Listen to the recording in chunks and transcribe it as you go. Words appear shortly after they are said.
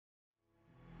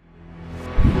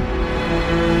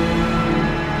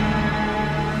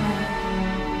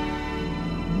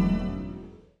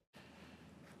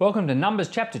Welcome to Numbers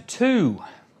chapter 2.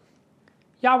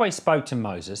 Yahweh spoke to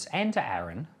Moses and to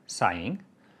Aaron, saying,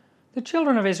 "The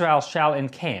children of Israel shall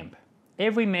encamp,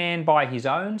 every man by his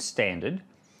own standard,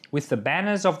 with the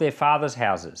banners of their fathers'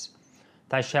 houses.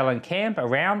 They shall encamp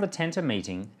around the tent of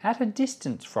meeting at a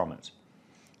distance from it.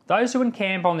 Those who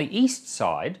encamp on the east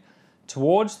side,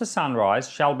 towards the sunrise,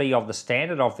 shall be of the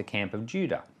standard of the camp of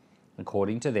Judah,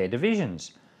 according to their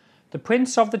divisions. The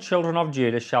prince of the children of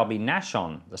Judah shall be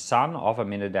Nahshon, the son of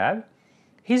Amminadab.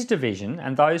 His division,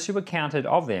 and those who were counted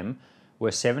of them, were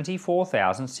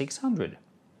 74,600.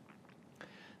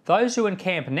 Those who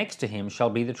encamp next to him shall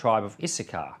be the tribe of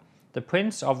Issachar. The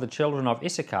prince of the children of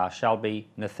Issachar shall be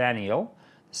Nathaniel,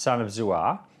 the son of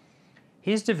Zuar.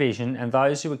 His division, and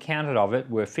those who were counted of it,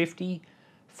 were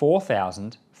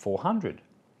 54,400.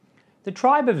 The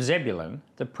tribe of Zebulun,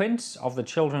 the prince of the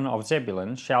children of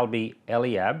Zebulun, shall be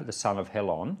Eliab, the son of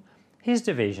Helon. His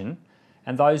division,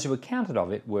 and those who were counted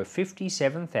of it, were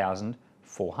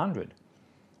 57,400.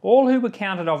 All who were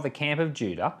counted of the camp of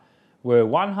Judah were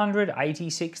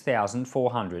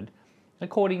 186,400,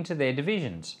 according to their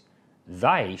divisions.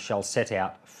 They shall set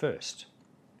out first.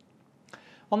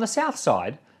 On the south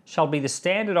side shall be the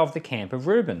standard of the camp of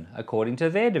Reuben, according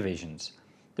to their divisions.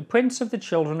 The prince of the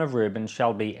children of Reuben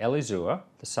shall be Elizur,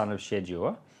 the son of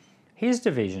Shedeur. His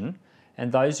division,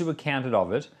 and those who were counted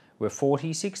of it, were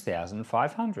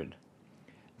 46,500.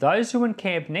 Those who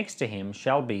encamp next to him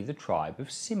shall be the tribe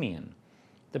of Simeon.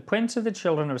 The prince of the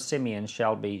children of Simeon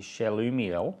shall be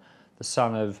Shelumiel, the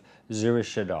son of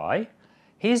Zurishaddai.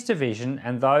 His division,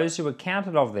 and those who were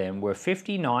counted of them, were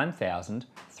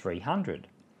 59,300.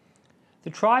 The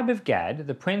tribe of Gad,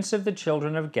 the prince of the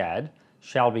children of Gad,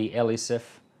 shall be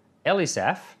Elisaph,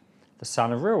 the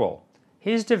son of Reuel.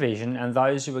 His division, and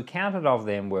those who were counted of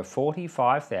them, were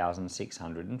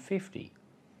 45,650.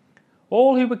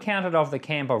 All who were counted of the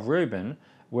camp of Reuben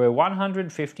were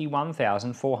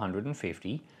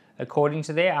 151,450, according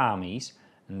to their armies,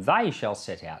 and they shall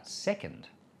set out second.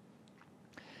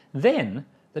 Then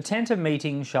the tent of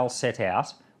meeting shall set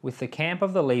out, with the camp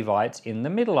of the Levites in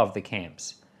the middle of the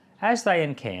camps. As they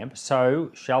encamp,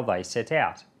 so shall they set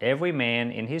out, every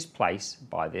man in his place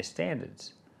by their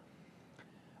standards.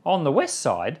 On the west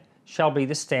side shall be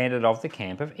the standard of the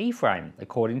camp of Ephraim,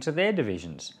 according to their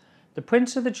divisions. The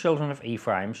prince of the children of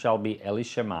Ephraim shall be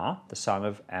Elishama, the son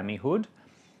of Ammihud.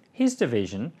 His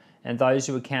division, and those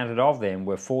who were counted of them,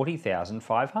 were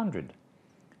 40,500.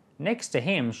 Next to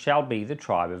him shall be the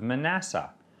tribe of Manasseh.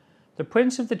 The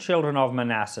prince of the children of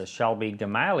Manasseh shall be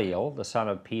Gamaliel, the son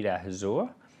of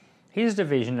Pedahzur. His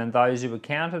division, and those who were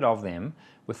counted of them,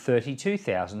 were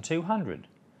 32,200.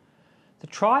 The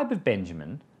tribe of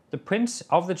Benjamin, the prince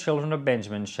of the children of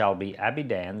Benjamin shall be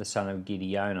Abidan, the son of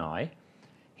Gideoni.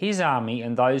 His army,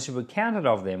 and those who were counted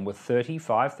of them, were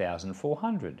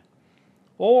 35,400.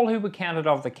 All who were counted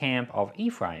of the camp of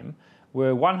Ephraim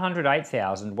were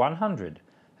 108,100.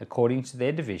 According to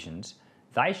their divisions,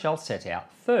 they shall set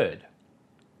out third.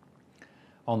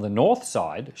 On the north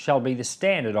side shall be the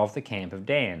standard of the camp of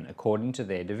Dan, according to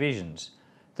their divisions.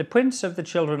 The prince of the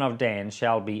children of Dan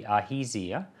shall be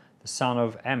Ahiziah, the son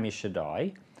of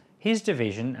Ammishaddai. His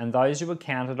division, and those who were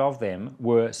counted of them,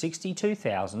 were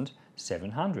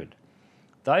 62,700.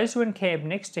 Those who encamp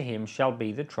next to him shall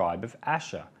be the tribe of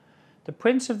Asher. The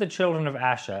prince of the children of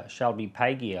Asher shall be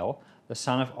Pagiel, the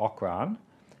son of Ochran.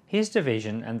 His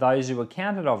division, and those who were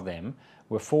counted of them,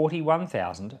 were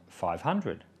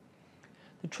 41,500.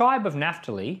 The tribe of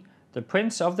Naphtali, the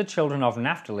prince of the children of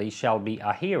Naphtali shall be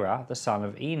Ahira, the son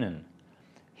of Enan.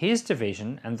 His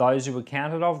division, and those who were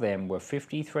counted of them, were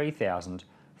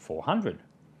 53,400.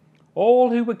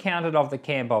 All who were counted of the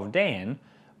camp of Dan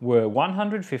were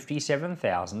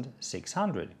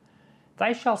 157,600.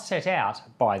 They shall set out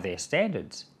by their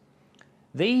standards.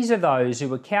 These are those who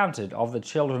were counted of the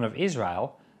children of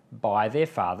Israel by their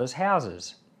fathers'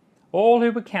 houses. All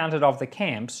who were counted of the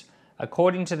camps,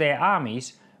 according to their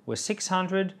armies, were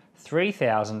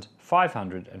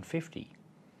 603,550.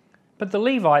 But the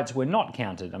Levites were not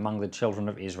counted among the children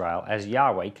of Israel, as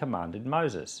Yahweh commanded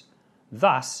Moses.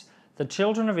 Thus the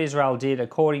children of Israel did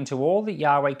according to all that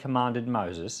Yahweh commanded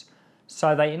Moses,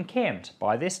 so they encamped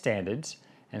by their standards,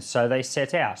 and so they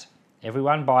set out,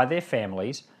 everyone by their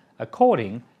families,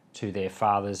 according to their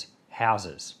fathers'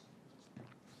 houses.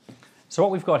 So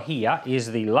what we've got here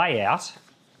is the layout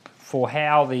for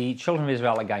how the children of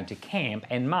Israel are going to camp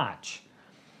and march.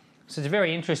 So it's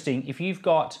very interesting. If you've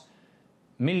got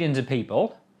millions of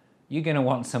people, you're going to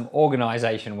want some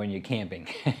organisation when you're camping.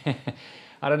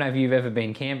 I don't know if you've ever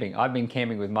been camping. I've been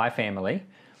camping with my family,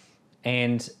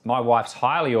 and my wife's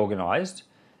highly organised,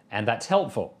 and that's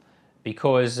helpful.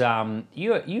 because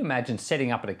you imagine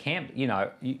setting up at a camp,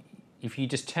 if you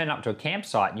just turn up to a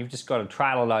campsite and you've just got a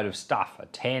trailer load of stuff, a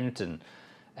tent,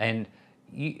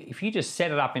 if you just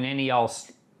set it up in any old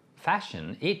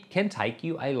fashion, it can take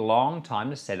you a long time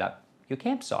to set up your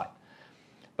campsite.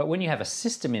 But when you have a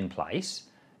system in place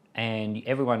and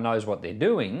everyone knows what they're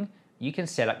doing, you can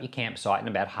set up your campsite in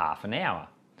about half an hour.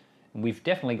 And we've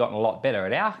definitely gotten a lot better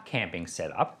at our camping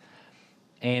setup.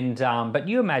 But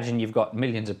you imagine you've got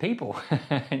millions of people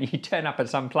and you turn up at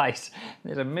some place,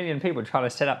 there's a million people trying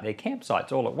to set up their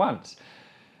campsites all at once.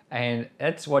 And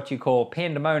that's what you call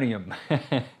pandemonium.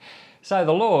 So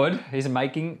the Lord is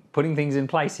putting things in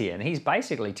place here, and he's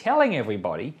basically telling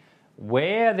everybody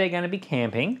where they're going to be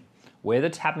camping, where the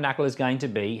tabernacle is going to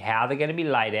be, how they're going to be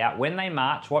laid out, when they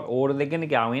march, what order they're going to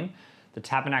go in. The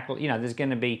tabernacle, there's going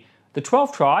to be the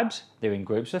 12 tribes, they're in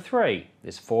groups of 3.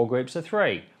 There's 4 groups of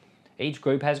 3. Each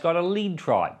group has got a lead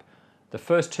tribe. The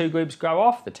first 2 groups go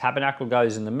off, the tabernacle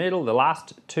goes in the middle, the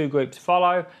last 2 groups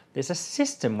follow. There's a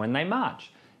system when they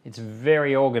march. It's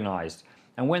very organized.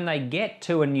 And when they get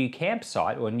to a new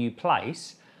campsite or a new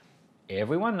place,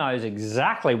 everyone knows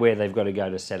exactly where they've got to go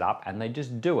to set up, and they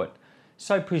just do it.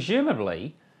 So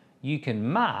presumably, you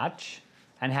can march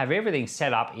and have everything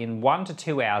set up in 1 to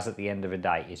 2 hours at the end of a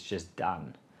day. It's just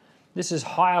done. This is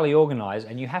highly organized,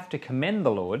 and you have to commend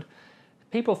the Lord.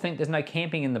 People think there's no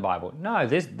camping in the Bible. No,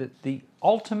 there's the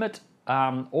ultimate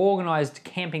organized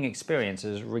camping experience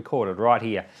is recorded right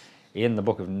here in the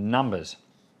book of Numbers.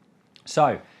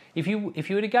 So if you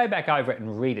were to go back over it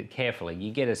and read it carefully,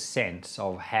 you get a sense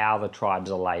of how the tribes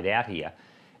are laid out here.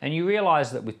 And you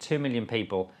realize that with 2 million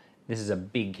people, this is a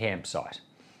big campsite.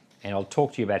 And I'll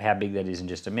talk to you about how big that is in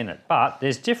just a minute. But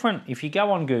there's different, if you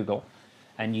go on Google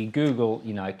and you Google,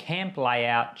 camp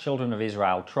layout, children of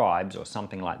Israel tribes or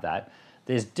something like that,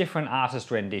 there's different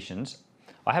artist renditions.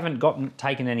 I haven't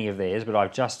taken any of theirs, but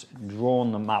I've just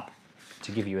drawn them up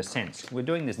to give you a sense. We're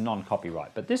doing this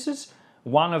non-copyright, but this is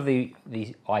one of the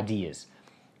ideas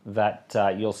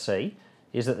that you'll see,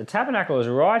 is that the tabernacle is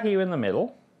right here in the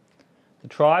middle. The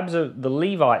tribes, the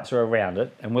Levites are around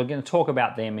it, and we're going to talk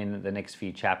about them in the next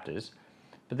few chapters.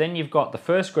 But then you've got the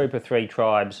first group of 3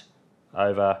 tribes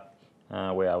over,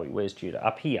 where are we? Where's Judah?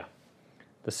 Up here.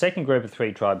 The second group of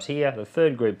 3 tribes here, the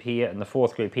third group here, and the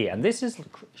fourth group here. And this is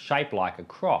shaped like a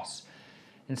cross.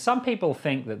 And some people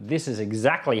think that this is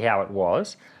exactly how it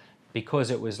was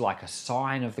because it was like a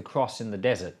sign of the cross in the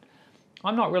desert.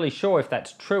 I'm not really sure if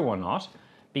that's true or not,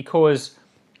 because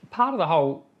part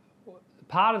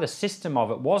of the system of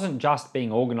it wasn't just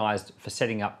being organised for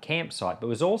setting up campsite, but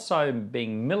was also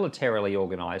being militarily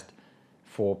organised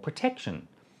for protection.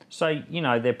 So,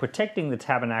 they're protecting the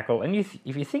tabernacle. And if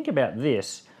you think about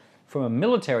this from a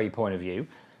military point of view,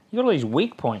 you've got all these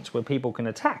weak points where people can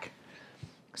attack.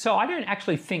 So I don't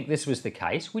actually think this was the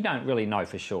case. We don't really know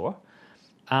for sure.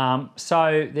 And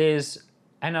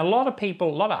a lot of people,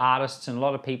 a lot of artists and a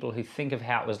lot of people who think of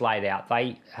how it was laid out,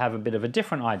 they have a bit of a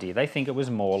different idea. They think it was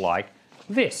more like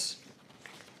this.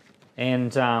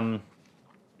 And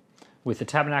with the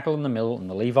tabernacle in the middle and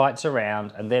the Levites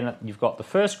around, and then you've got the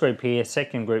first group here,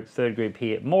 second group, third group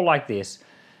here, more like this.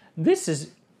 This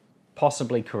is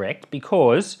possibly correct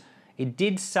because it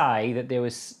did say that there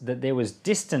was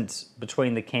distance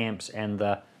between the camps and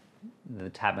the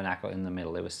tabernacle in the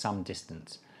middle. There was some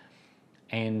distance.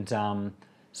 And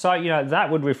so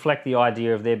that would reflect the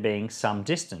idea of there being some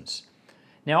distance.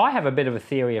 Now, I have a bit of a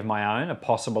theory of my own,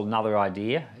 another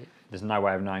idea. There's no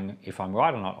way of knowing if I'm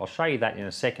right or not. I'll show you that in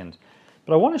a second.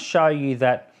 But I want to show you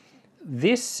that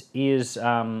this is,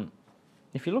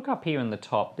 if you look up here in the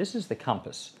top, this is the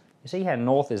compass. You see how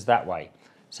north is that way.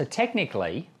 So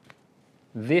technically,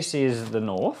 this is the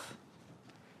north.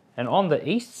 And on the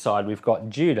east side, we've got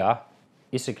Judah,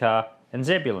 Issachar, and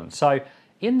Zebulun. So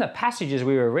in the passages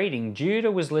we were reading,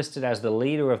 Judah was listed as the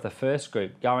leader of the first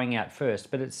group, going out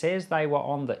first, but it says they were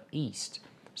on the east.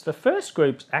 So the first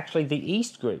group's actually the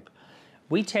east group.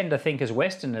 We tend to think as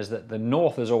Westerners that the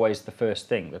north is always the first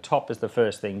thing, the top is the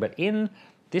first thing, but in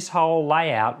this whole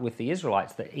layout with the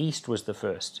Israelites, the east was the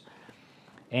first.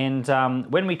 And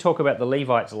when we talk about the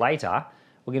Levites later,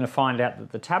 we're going to find out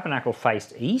that the tabernacle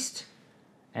faced east,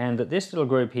 and that this little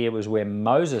group here was where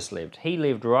Moses lived. He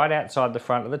lived right outside the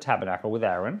front of the tabernacle with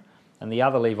Aaron, and the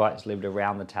other Levites lived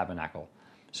around the tabernacle.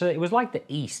 So it was like the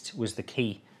east was the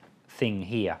key thing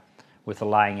here with the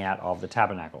laying out of the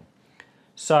tabernacle.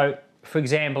 So, for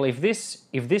example, if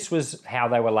this was how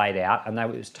they were laid out and it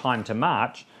was time to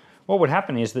march, what would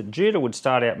happen is that Judah would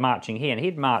start out marching here, and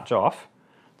he'd march off.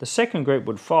 The second group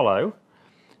would follow.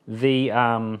 The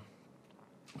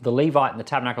Levite and the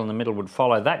tabernacle in the middle would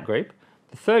follow that group.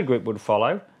 The third group would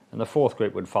follow, and the fourth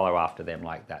group would follow after them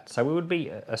like that. So it would be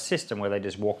a system where they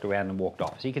just walked around and walked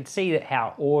off. So you can see that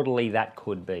how orderly that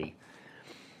could be.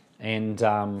 And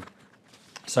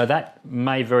so that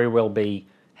may very well be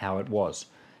how it was.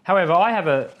 However, I have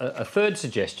a third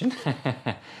suggestion.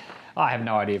 I have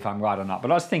no idea if I'm right or not,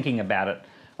 but I was thinking about it.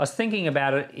 I was thinking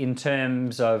about it in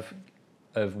terms of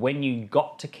when you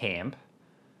got to camp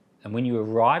and when you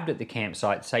arrived at the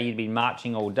campsite, say you'd been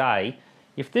marching all day.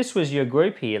 If this was your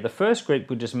group here, the first group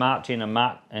would just march in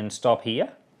and stop here.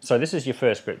 So this is your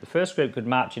first group. The first group could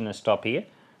march in and stop here.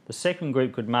 The second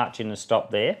group could march in and stop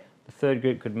there. The third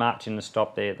group could march in and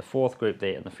stop there. The fourth group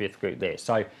there, and the fifth group there.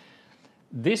 So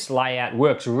this layout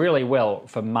works really well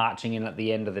for marching in at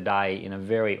the end of the day in a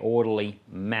very orderly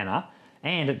manner,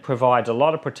 and it provides a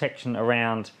lot of protection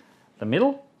around the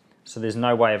middle, so there's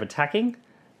no way of attacking,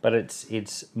 but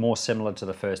it's more similar to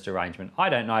the first arrangement. I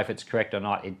don't know if it's correct or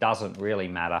not, it doesn't really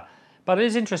matter, but it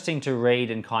is interesting to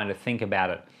read and kind of think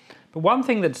about it. But one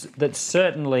thing that's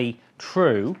certainly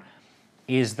true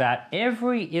is that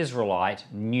every Israelite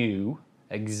knew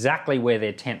exactly where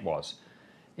their tent was.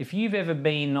 If you've ever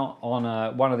been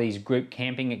on one of these group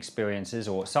camping experiences,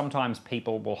 or sometimes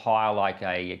people will hire like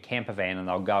a camper van and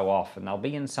they'll go off and they'll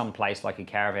be in some place like a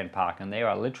caravan park, and there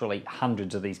are literally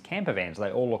hundreds of these camper vans.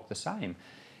 They all look the same.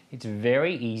 It's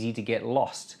very easy to get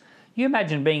lost. You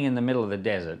imagine being in the middle of the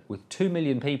desert with 2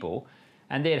 million people,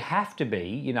 and there'd have to be,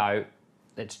 you know,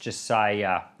 let's just say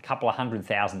a couple of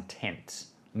 100,000 tents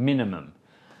minimum,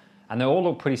 and they all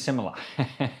look pretty similar.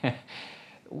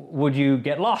 Would you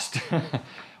get lost?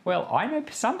 Well, I know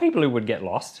some people who would get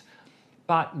lost,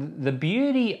 but the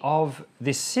beauty of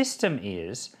this system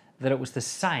is that it was the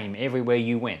same everywhere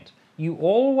you went. You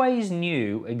always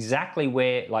knew exactly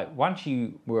where, like once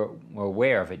you were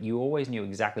aware of it, you always knew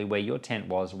exactly where your tent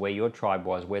was, where your tribe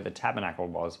was, where the tabernacle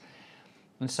was.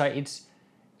 And so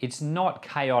it's not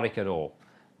chaotic at all.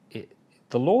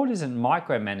 The Lord isn't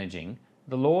micromanaging.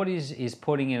 The Lord is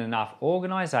putting in enough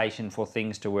organization for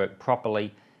things to work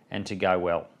properly and to go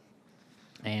well.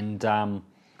 And I'm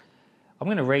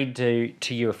going to read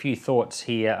to you a few thoughts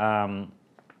here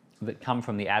that come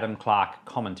from the Adam Clark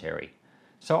commentary.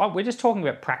 So we're just talking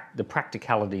about the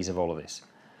practicalities of all of this.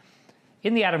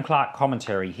 In the Adam Clark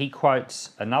commentary, he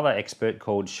quotes another expert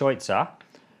called Schweitzer,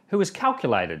 who has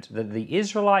calculated that the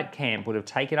Israelite camp would have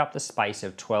taken up the space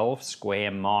of 12 square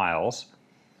miles.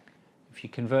 If you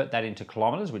convert that into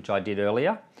kilometres, which I did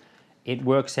earlier, it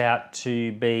works out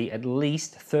to be at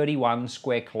least 31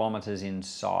 square kilometres in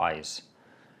size.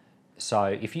 So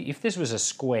if this was a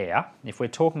square, if we're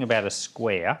talking about a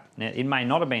square, now it may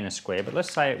not have been a square, but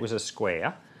let's say it was a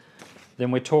square, then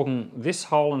we're talking this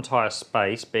whole entire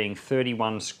space being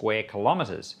 31 square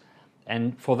kilometres.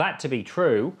 And for that to be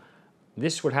true,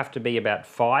 this would have to be about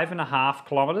 5.5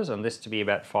 kilometres and this to be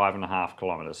about 5.5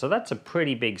 kilometres. So that's a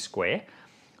pretty big square.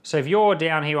 So if you're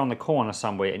down here on the corner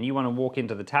somewhere and you want to walk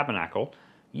into the tabernacle,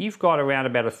 you've got around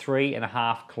about a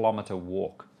 3.5 kilometre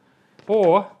walk.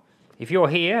 Or if you're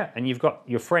here and you've got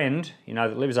your friend, you know,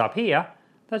 that lives up here,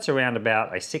 that's around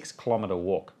about a 6 kilometre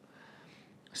walk.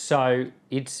 So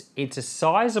it's a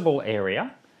sizable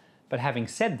area, but having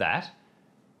said that,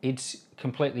 it's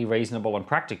completely reasonable and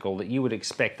practical that you would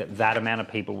expect that that amount of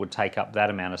people would take up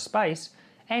that amount of space.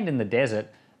 And in the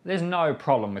desert, there's no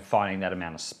problem with finding that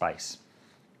amount of space.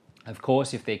 Of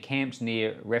course, if they're camps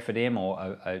near Rephidim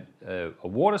or a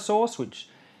water source, which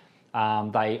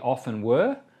they often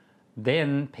were,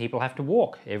 then people have to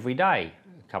walk every day,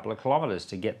 a couple of kilometres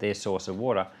to get their source of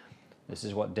water. This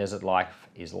is what desert life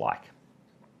is like.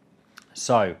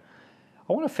 So,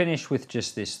 I want to finish with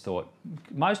just this thought.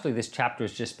 Mostly this chapter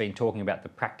has just been talking about the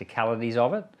practicalities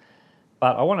of it,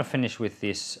 but I want to finish with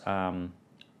this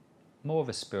more of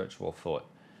a spiritual thought.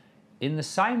 In the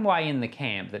same way in the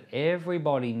camp that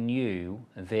everybody knew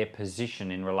their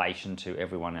position in relation to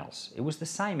everyone else. It was the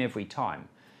same every time.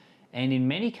 And in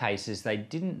many cases, they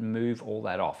didn't move all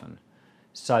that often.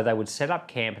 So they would set up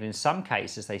camp, and in some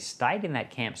cases, they stayed in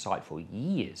that campsite for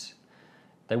years.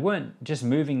 They weren't just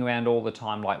moving around all the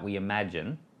time like we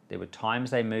imagine. There were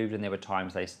times they moved and there were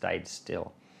times they stayed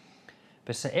still.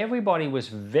 But so everybody was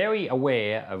very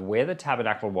aware of where the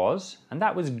tabernacle was, and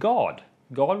that was God.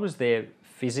 God was there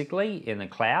physically in the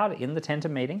cloud, in the tent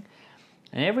of meeting,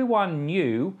 and everyone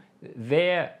knew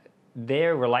their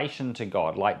relation to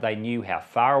God. Like they knew how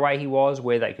far away he was,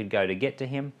 where they could go to get to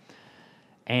him,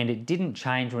 and it didn't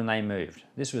change when they moved.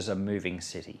 This was a moving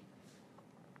city.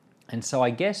 And so I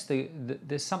guess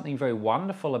there's something very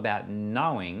wonderful about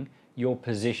knowing your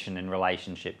position in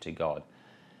relationship to God.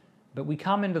 But we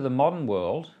come into the modern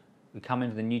world, we come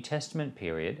into the New Testament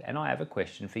period, and I have a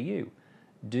question for you.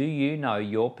 Do you know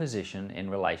your position in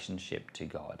relationship to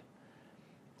God?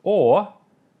 Or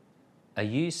are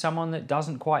you someone that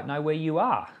doesn't quite know where you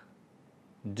are?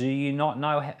 Do you not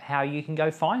know how you can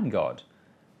go find God?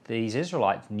 These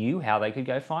Israelites knew how they could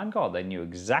go find God. They knew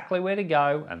exactly where to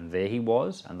go, and there he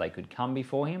was, and they could come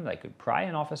before him, they could pray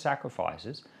and offer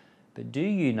sacrifices. But do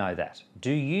you know that?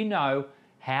 Do you know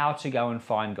how to go and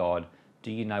find God?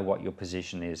 Do you know what your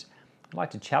position is? I'd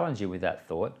like to challenge you with that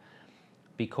thought,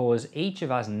 because each of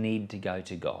us need to go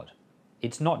to God.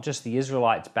 It's not just the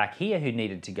Israelites back here who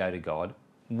needed to go to God.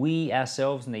 We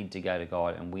ourselves need to go to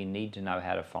God, and we need to know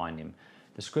how to find him.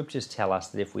 The scriptures tell us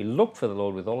that if we look for the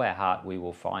Lord with all our heart, we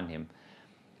will find him.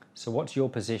 So what's your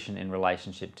position in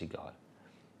relationship to God?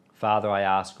 Father, I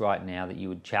ask right now that you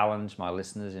would challenge my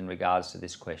listeners in regards to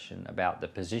this question about the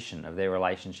position of their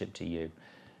relationship to you.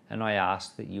 And I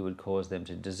ask that you would cause them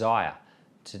to desire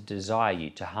you,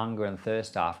 to hunger and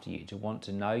thirst after you, to want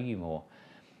to know you more.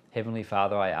 Heavenly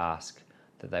Father, I ask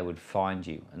that they would find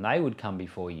you and they would come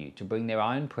before you to bring their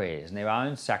own prayers and their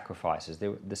own sacrifices,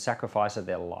 the sacrifice of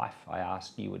their life. I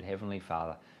ask you would, Heavenly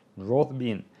Father, draw them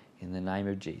in the name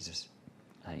of Jesus.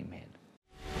 Amen.